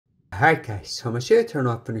Alright guys, so I'm going to show you how to turn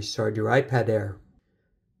off and restart your iPad Air.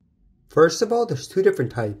 First of all, there's two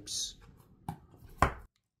different types.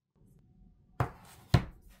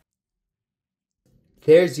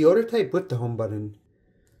 There's the older type with the home button.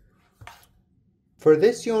 For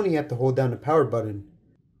this, you only have to hold down the power button.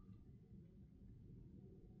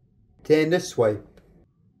 Then the swipe.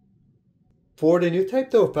 For the new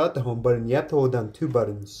type though, without the home button, you have to hold down two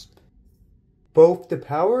buttons. Both the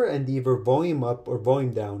power and either volume up or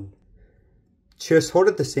volume down. Just hold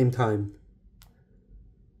at the same time.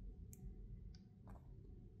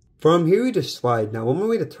 From here you just slide. Now one more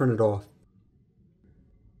way to turn it off.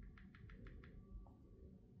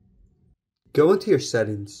 Go into your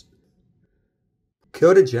settings.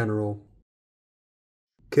 Go to general.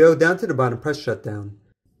 Go down to the bottom, press shutdown.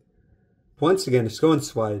 Once again, just go and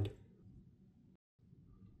slide.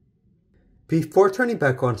 Before turning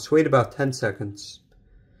back on, just wait about 10 seconds.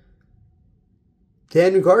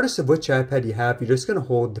 Then, regardless of which iPad you have, you're just going to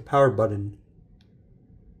hold the power button.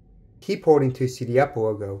 Keep holding to see the Apple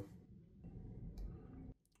logo.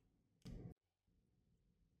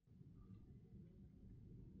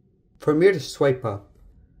 From here, just swipe up.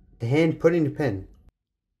 The hand put in the pen.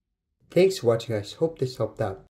 Thanks for watching guys, hope this helped out.